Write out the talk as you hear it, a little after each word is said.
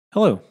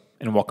Hello,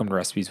 and welcome to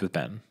Recipes with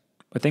Ben.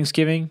 With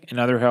Thanksgiving and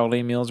other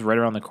holiday meals right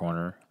around the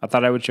corner, I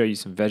thought I would show you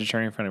some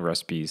vegetarian-friendly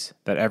recipes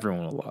that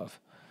everyone will love.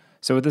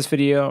 So with this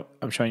video,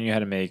 I'm showing you how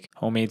to make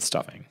homemade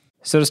stuffing.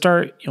 So to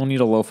start, you'll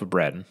need a loaf of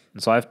bread,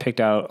 and so I've picked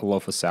out a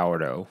loaf of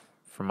sourdough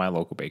from my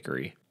local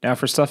bakery. Now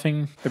for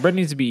stuffing, the bread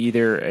needs to be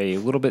either a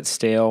little bit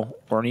stale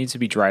or it needs to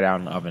be dried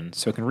out in the oven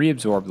so it can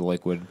reabsorb the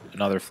liquid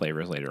and other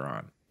flavors later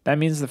on. That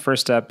means the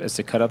first step is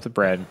to cut up the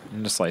bread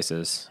into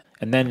slices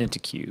and then into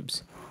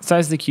cubes. The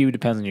size of the cube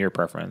depends on your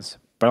preference,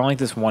 but I like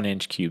this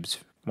 1-inch cubes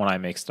when I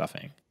make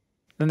stuffing.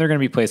 Then they're going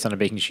to be placed on a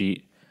baking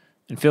sheet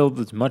and filled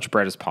with as much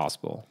bread as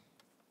possible.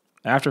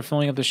 After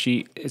filling up the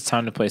sheet, it's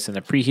time to place in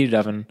a preheated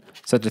oven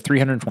set to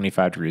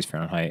 325 degrees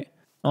Fahrenheit.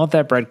 And let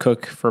that bread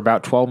cook for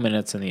about 12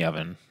 minutes in the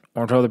oven,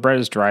 or until the bread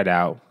is dried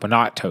out, but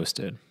not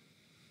toasted.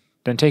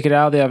 Then take it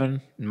out of the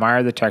oven,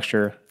 admire the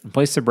texture, and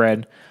place the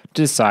bread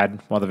to the side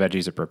while the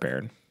veggies are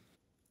prepared.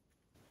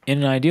 In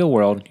an ideal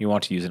world, you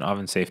want to use an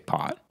oven-safe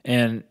pot,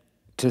 and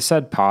to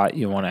said pot,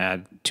 you want to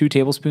add 2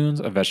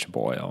 tablespoons of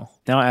vegetable oil.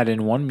 Now add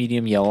in 1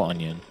 medium yellow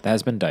onion that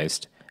has been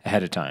diced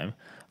ahead of time,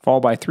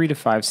 followed by 3 to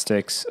 5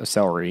 sticks of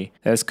celery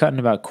that is cut in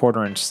about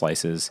 1/4-inch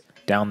slices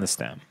down the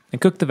stem.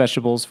 And cook the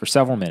vegetables for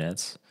several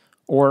minutes,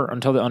 or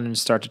until the onions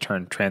start to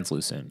turn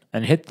translucent,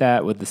 and hit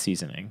that with the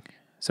seasoning.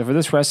 So for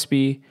this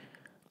recipe,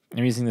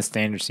 I'm using the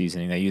standard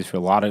seasoning that I use for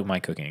a lot of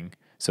my cooking.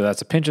 So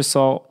that's a pinch of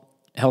salt,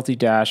 a healthy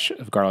dash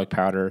of garlic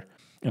powder,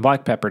 and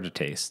black pepper to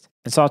taste.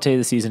 And saute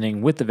the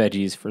seasoning with the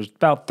veggies for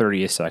about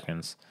 30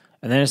 seconds,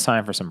 and then it's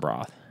time for some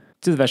broth.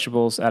 To the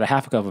vegetables, add a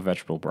half a cup of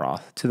vegetable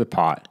broth to the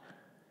pot,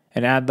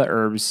 and add the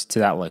herbs to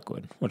that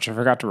liquid, which I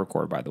forgot to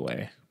record by the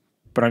way.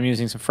 But I'm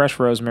using some fresh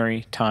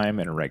rosemary, thyme,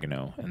 and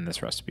oregano in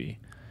this recipe.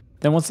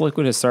 Then once the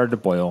liquid has started to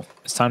boil,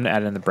 it's time to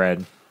add in the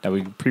bread that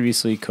we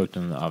previously cooked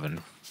in the oven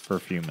for a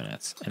few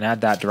minutes, and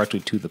add that directly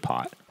to the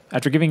pot.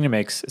 After giving it a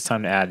mix, it's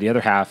time to add the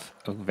other half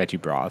of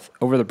veggie broth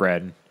over the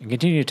bread, and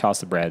continue to toss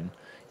the bread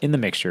in the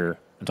mixture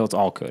until it's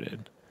all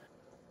coated.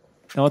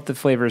 Now let the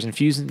flavors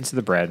infuse into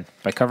the bread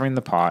by covering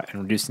the pot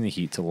and reducing the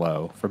heat to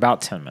low for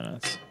about 10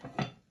 minutes.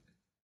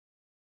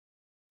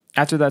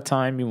 After that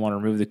time, you want to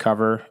remove the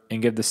cover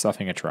and give the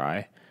stuffing a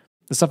try.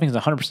 The stuffing is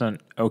 100%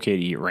 okay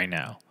to eat right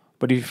now,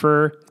 but if you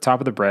prefer the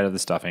top of the bread of the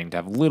stuffing to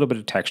have a little bit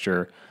of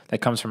texture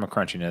that comes from a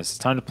crunchiness, it's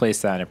time to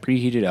place that in a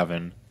preheated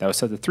oven that was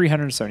set to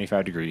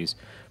 375 degrees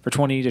for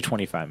 20 to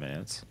 25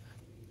 minutes,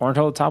 or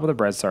until the top of the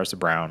bread starts to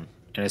brown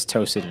and is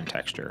toasted in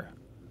texture.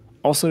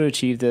 Also, to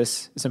achieve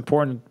this, it's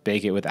important to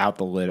bake it without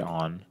the lid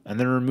on, and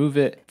then remove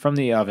it from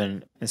the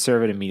oven and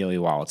serve it immediately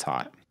while it's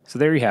hot. So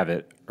there you have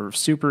it, a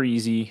super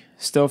easy,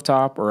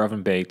 stovetop or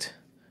oven-baked,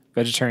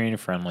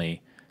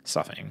 vegetarian-friendly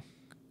stuffing.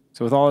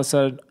 So with all that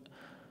said,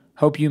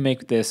 hope you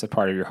make this a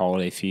part of your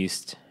holiday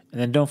feast,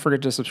 and then don't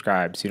forget to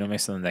subscribe so you don't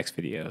miss the next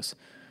videos.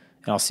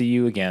 And I'll see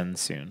you again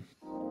soon.